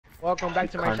Welcome back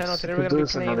to my channel. Today we're gonna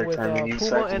be playing with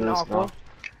Puma and Aqua,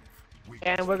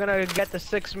 and we're gonna get the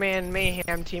 6-man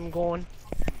mayhem team going.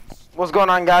 What's going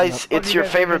on, guys? It's your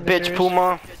favorite bitch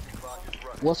Puma.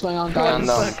 What's going on,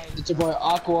 guys? It's your boy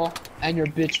Aqua and your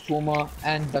bitch Puma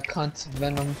and the cunt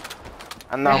Venom.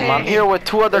 And I'm here with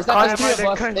two other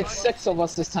cunts. It's 6 of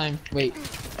us this time. Wait.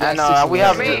 And we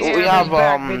have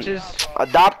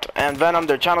Adopt and Venom.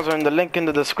 Their channels are in the link in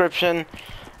the description.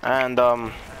 And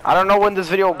I don't know when this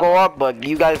video will go up, but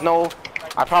you guys know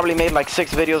I probably made like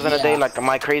 6 videos in a day, like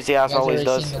my crazy ass always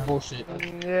does.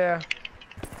 Yeah.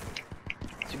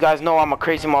 So you guys know I'm a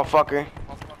crazy motherfucker.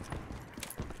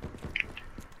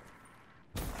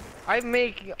 I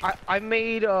made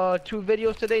 2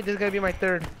 videos today. This is gonna be my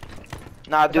 3rd.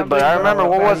 Nah, dude, but I remember,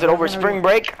 what was it, over spring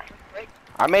break?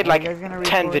 I made like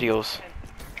 10 videos.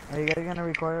 Are you guys gonna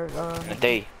record a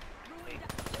day?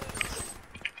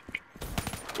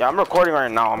 Yeah, I'm recording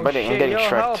right now. I'm getting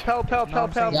stripped. Help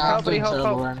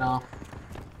right now.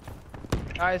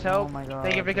 Guys, help. Oh my God,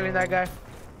 thank you for killing that guy.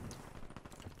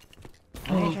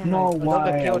 Oh, no,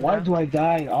 why? Why do I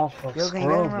die off of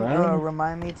scroll, bro?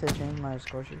 Remind me to change my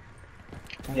score sheet.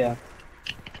 Yeah.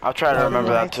 I'll try to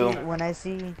remember that too. When I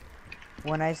see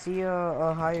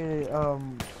a higher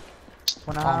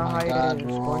higher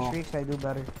score streaks, I do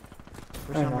better.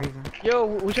 For some reason. Yo,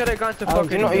 we should have gone to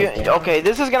fucking. Okay,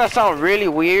 this is gonna sound really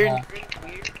weird,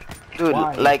 dude.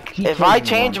 Like, if I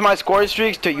change my score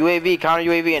streaks to UAV, counter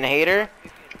UAV, and hater,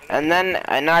 and then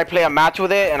I play a match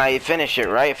with it and I finish it,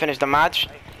 right? Finish the match,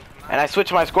 and I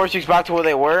switch my score streaks back to where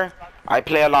they were, I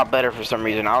play a lot better for some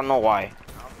reason. I don't know why.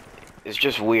 It's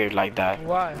just weird like that.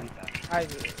 Why?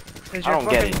 Cause your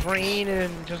fucking brain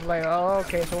and just like, oh,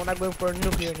 okay, so we're not going for a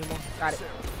nuclear anymore. Got it.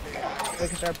 We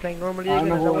can start playing normally again. I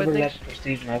don't know whoever that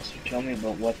Prestige Master told me,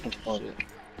 but what the fuck?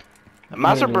 The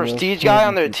Master Prestige guy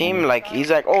on their team, like,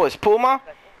 he's like, oh, it's Puma?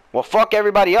 Well, fuck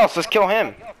everybody else, let's kill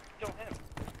him.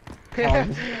 He's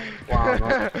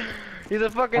a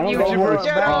fucking YouTuber.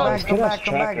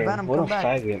 Come back, Venom, what come a back.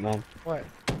 faggot, man. What?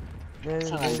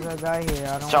 There's a guy here.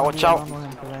 I don't want to him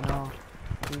because I know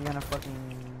he's gonna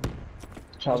fucking.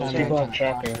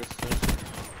 Tracker.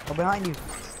 Oh, behind you.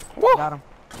 Woo. Got him.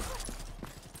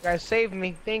 Guys, save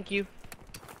me. Thank you.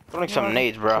 Throwing some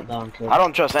nades, bro. I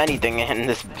don't trust anything in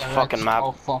this fucking map.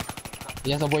 Oh fuck.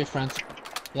 He has a boyfriend.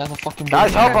 He has a fucking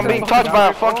Guys, boyfriend. help, I'm being touched by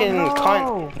a fucking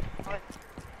cunt.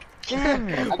 Damn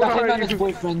it. I got him and his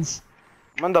boyfriends.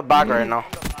 I'm in the back right now.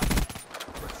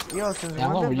 Yo, since Yeah,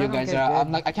 I'm over you guys are.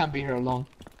 I'm like, I can't be here alone.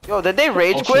 Yo, did they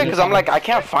rage quit? Cause I'm like, I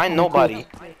can't find nobody.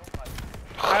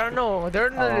 I don't know. They're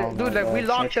dude, like, we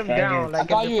locked them down. Like, I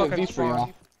got you a V for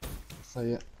y'all. So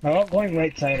yeah. No, I'm going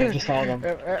right side. I just saw them.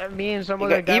 Me and some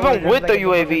other guy. Even with the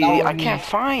UAV, I can't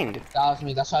find. That was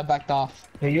me. That's why I backed off.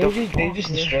 The UAV, they just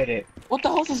destroyed it. What the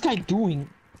hell is this guy doing?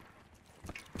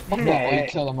 Fuck that! Oh, you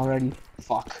killed him already.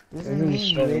 Fuck. This is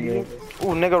me, idiot.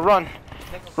 Ooh, nigga, run!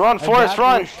 Run, Forrest,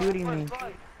 run! Shooting me.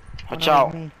 Watch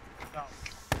out!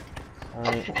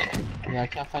 Alright. Yeah, I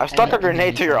can't find. I stuck a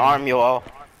grenade to your arm, yo.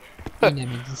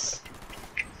 Enemies.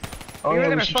 Oh, You're yeah,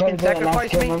 gonna we should try to fucking do that last sacrifice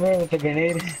kill, me? remember, with the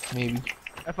grenade? Maybe.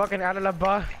 I fucking out of the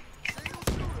bar.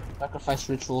 Sacrifice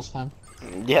rituals, fam.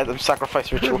 Yeah, them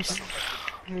sacrifice rituals.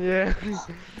 Yeah.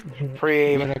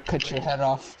 Pre-aim. You gotta cut your head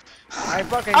off. I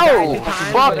fucking Oh, died 2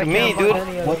 times, fuck but I me, can't dude. find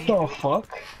any of What them. the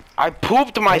fuck? I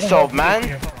pooped myself,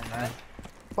 man.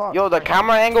 Fuck. Yo, the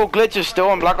camera angle glitch is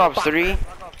still in Black Ops 3.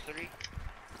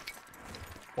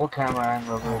 What camera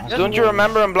angle? Don't you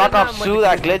remember in Black Ops 2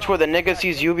 that glitch where the nigga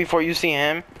sees you before you see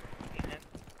him?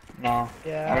 No.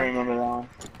 Yeah. I don't remember that one.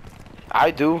 I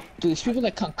do. Dude, these people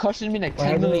like concussion me like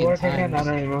Why 10 does it million work again? I times.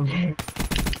 don't remember.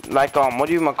 Like, what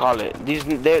do you call it?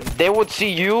 They would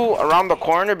see you around the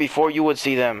corner before you would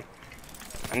see them.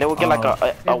 And they would get like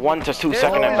a 1 to 2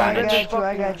 second advantage.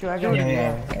 I got you.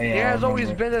 Yeah. There has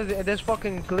always been this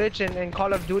fucking glitch in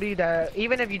Call of Duty that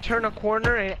even if you turn a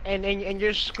corner and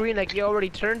your screen, like, you already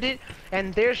turned it,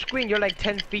 and their screen, you're like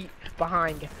 10 feet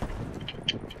behind.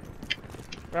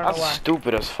 That's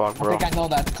stupid as fuck, I bro. think I know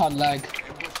that. It's called lag.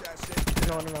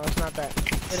 No, it's not that.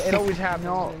 It always happens.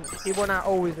 No. People are not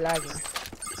always lagging.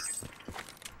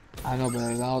 I know, but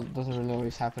that doesn't really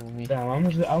always happen to me. Damn,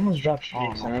 I almost dropped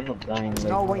streaks and I ended up dying.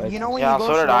 No, wait, you know when Yeah, you go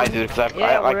so did I, slowly? dude, cause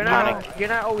I like panic. You're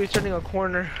not always turning a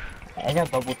corner. I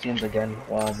got double teamed again.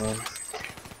 Wow, man.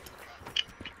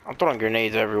 I'm throwing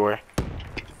grenades everywhere.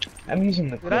 I'm using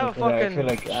the Did I have a clip, I fucking feel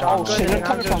like Oh shit, they're I'm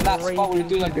coming just from that crazy. spot where you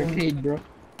do like a grenade, bro.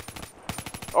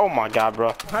 Oh my god,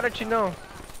 bro. How did you know?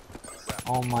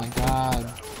 Oh my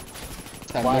god.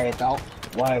 That Why? looked out.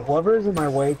 Why? Whoever is in my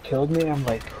way killed me. I'm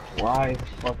like, why the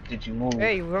fuck did you move?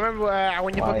 Hey, remember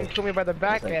when you fucking killed me by the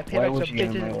back? Like, I why like would some you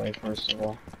get in my bitches. way, first of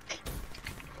all?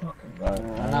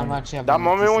 I'm actually having That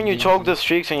moment when you TCB. choke the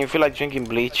streaks and you feel like drinking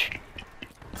bleach.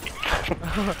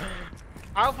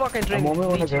 I'll fucking The drink moment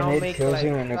when a bleach and I'll grenade make kills like,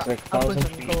 you and it's like I'll put 1,000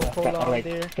 some feet Coca-Cola on like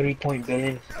there. 3 billion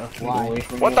feet away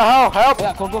from What you. the hell? Help!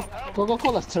 Yeah,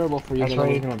 Coca-Cola's terrible for you. That's why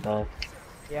you don't die.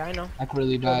 Yeah, I know. Like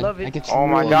really I bad. love it. Like, it's Oh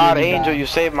my really, god, really Angel, bad. you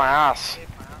saved my ass.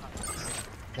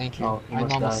 Thank you. Oh, you I know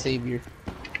must I'm a die. savior.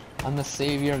 I'm the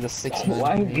savior of the 6-man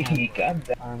Why he got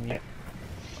that? army.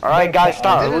 Alright guys,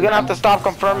 stop. We're gonna have to stop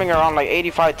confirming around like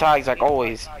 85 tags like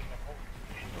always.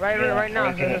 Right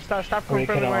now. break it Stop Break it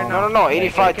confirming right all. now. No,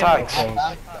 85 tags.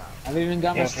 I haven't even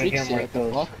got my Yeah, streaks forget yet.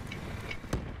 those. Fuck.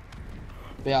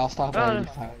 But yeah, I'll stop No, at no.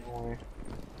 85. Don't worry.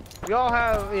 We all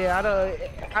have, yeah,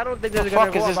 I don't think this The is gonna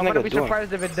fuck go is up. this I'm gonna nigga be doing?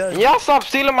 surprised if it does. Y'all stop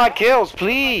stealing my kills,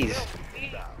 please.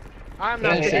 I'm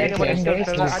not Yeah, getting anybody's yeah, stuff. yeah,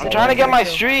 'cause yeah. I I'm just trying to get my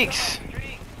kill. streaks.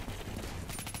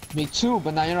 Me too,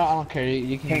 but now you know I don't care.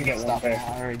 You can Can't get stop one now. back.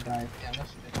 I already died. Yeah,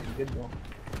 that's pretty good though.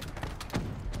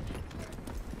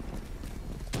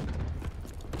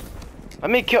 Let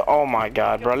me kill. Oh my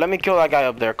god, bro. Let me kill that guy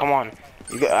up there. Come on.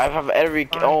 I have every.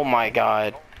 Oh my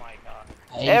god.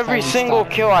 Every 85 single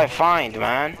stop. kill I find,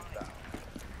 man.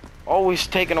 Always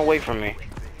taken away from me.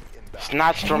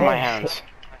 Snatched from my hands.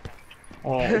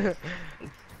 Well,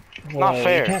 not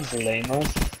fair. You can't blame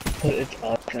us. But it's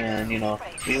us, and you know,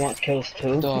 we want kills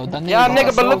too. Yeah,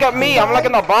 nigga, but look at me. I'm like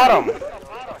in the bottom.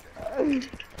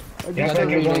 Yeah, but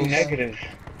you're going negative.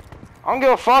 I don't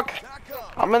give a fuck.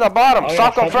 I'm in the bottom. Oh, yeah,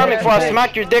 Stop stop confirming that. before I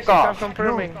smack your dick Stop off.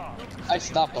 confirming. I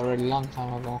stopped already a long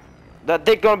time ago. That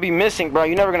dick gonna be missing, bro.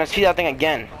 You're never gonna see that thing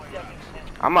again.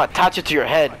 I'm gonna attach it to your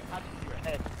head.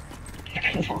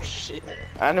 Oh shit.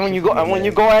 And when you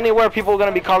go anywhere, people are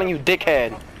gonna be calling you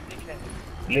dickhead.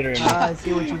 Literally. I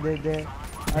see what you did there.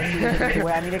 I see what you did.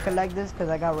 Wait, I need to collect this because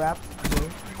I got wrapped.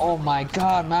 Oh my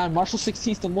god, man. Marshall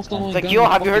 16 is the most annoying It's like, gun yo, in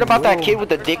the have you heard fucking about that world. kid with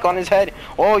the dick on his head?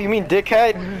 Oh, you mean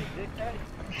dickhead?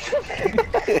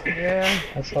 Yeah.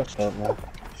 That's fucked up, man.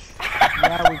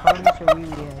 Yeah, we call him Mr.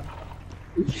 Weed,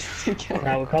 yeah.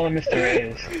 Now we call him Mr.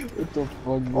 Reyes. What the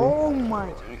fuck, bro? Oh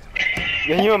my.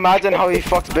 Can you imagine how he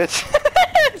fucks bitches?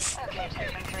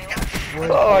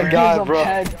 Oh my god, bro.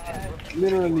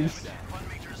 Literally.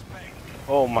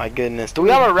 Oh my goodness. Do we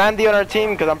have a Randy on our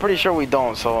team? Because I'm pretty sure we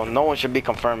don't, so no one should be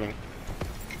confirming.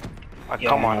 Come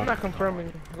Yeah. I'm on. not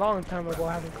confirming. A long time ago,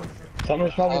 I haven't confirmed.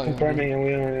 Someone's probably Oh, yeah, confirming and we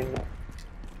don't even know.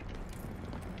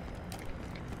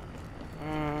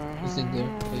 He's in there.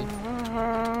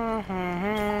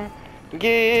 Okay.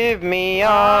 Give me a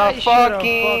I should've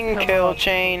fucking fucked him kill up.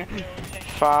 chain.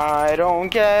 If I don't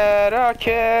get a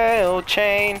kill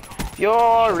chain,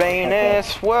 your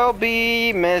anus will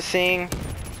be missing.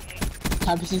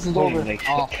 Happy season's Holy over. like,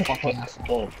 Oh, shut the fucking fuck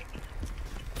asshole. up.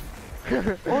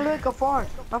 Oh look, a fart.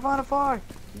 I found a fart.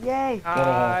 Yay.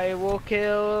 I will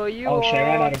kill you Oh shit, I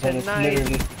ran all out of bullets, tonight.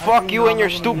 literally. Fuck you and your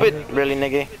stupid. Really,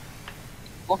 nigga?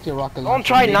 Fuck your rocket Don't launcher.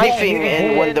 try nigga. knifing yeah,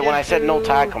 in yeah. when I said no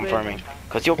tag confirming.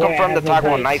 Because you'll Boy, I confirm the have no tag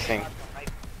while brakes. knifing.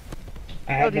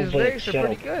 I Yo, have no these bullets, lyrics are shut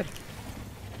pretty up. good.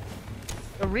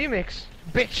 A remix.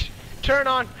 Bitch. Turn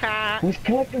on. Ha. Who's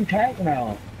collecting tags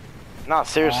now? Not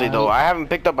seriously though, I haven't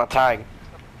picked up a tag.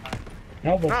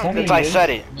 No, but No, Sunny Since I is. said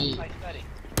it, Me.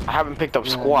 I haven't picked up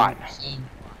Yeah, squat. same.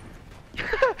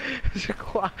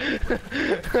 I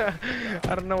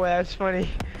don't know why that's funny.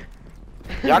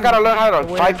 Y'all gotta learn how to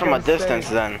What fight I from a was gonna distance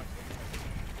say. then.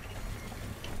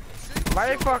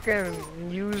 Why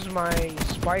fucking use my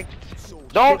spiked?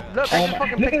 Don't. Look, I just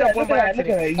fucking Look picked at up that, one look by at that, look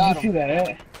at accident. that. You Got can see that,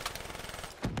 eh?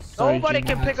 Sorry, Nobody Gene,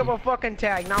 can I had pick up to. a fucking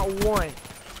tag, not one.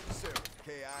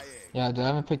 Yeah, dude, I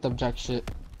haven't picked up jack shit.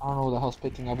 I don't know what the hell's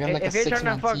picking up. We have like If a you're trying to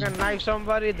 6-man fucking team. knife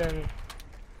somebody, then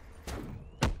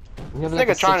We have This like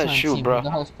a nigga trying to 6-man shoot, team. bro. Who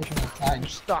the hell's picking up you're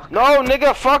tags? stuck. No,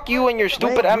 nigga, fuck you and your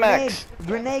stupid Wait, MX.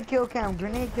 Grenade kill cam.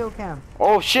 Grenade kill cam.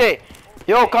 Oh shit.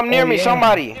 Yo, come near Oh, me, yeah.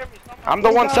 somebody. I'm the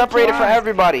He's one got separated from flash.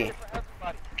 everybody.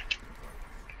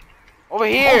 Over Oh,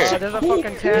 here. there's a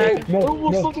fucking tag. No, I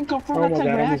almost no. fucking confirmed Oh that my tag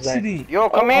God, by I was like- accident. Yo,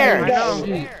 come Oh, here. I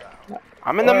know.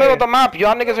 I'm in the middle of the map.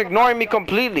 Y'all niggas are ignoring me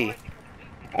completely.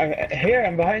 Here,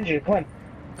 I'm behind you. Come on.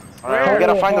 Alright, we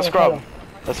gotta find the Follow, scrub.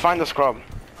 Let's find the scrub.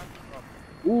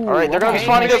 Ooh, Alright, they're gonna be okay.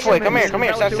 spawning this way. Come here,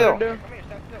 stand still.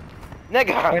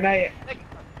 Nigga. When I...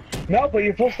 No, but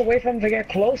you're supposed to wait for him to get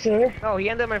closer. Oh, he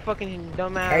ended my fucking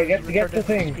dumbass. Alright, get the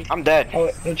thing. I'm dead. Oh,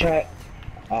 the chat.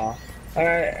 Oh.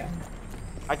 Alright.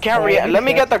 I can't Oh, react. you Let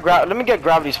me said- get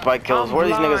gravity spike kills. Where are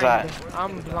these niggas at?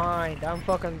 I'm blind. I'm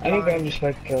fucking I need blind. to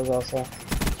respect kills also.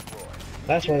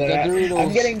 That's where The they're at. Doritos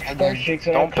I'm getting again. score streaks.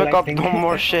 So Don't I'm pick up collecting. no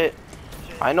more shit.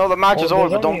 I know the match Oh, is over,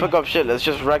 there's but don't only- pick up shit. Let's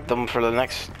just wreck them for the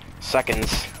next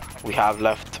seconds we have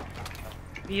left.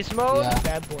 Beast mode? Yeah.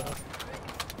 Bad boy.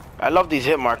 I love these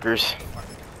hit markers.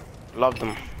 Love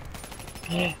them.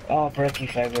 Oh, Berkey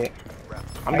favorite.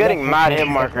 I'm getting mad hit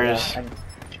markers.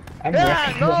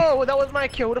 Yeah, no, that was my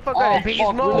kill. Who the fuck got it? Beast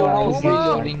mode. I was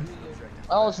reloading.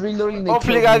 I was reloading.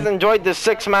 Hopefully you guys enjoyed the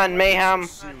 6-man mayhem.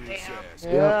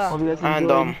 Yeah.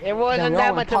 And it wasn't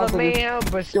that much of a mayhem,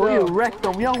 but still. Yo, you wrecked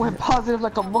them. Y'all went positive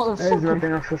like a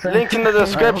motherfucker. Links in the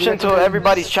description to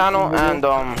everybody's channel, and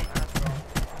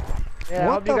yeah,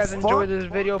 I hope you guys enjoyed this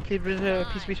video. Please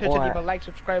be sure to leave a like,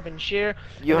 subscribe, and share.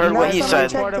 You heard what he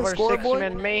said. Part of our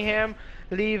 6-man mayhem.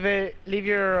 Leave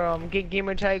your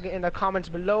gamer tag in the comments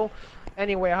below.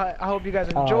 Anyway, I hope you guys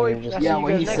enjoyed. I'll see you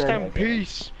guys next time.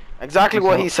 Peace. Exactly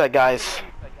what he said, guys.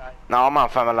 Now I'm on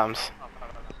Famalams.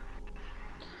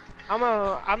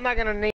 I'm not gonna name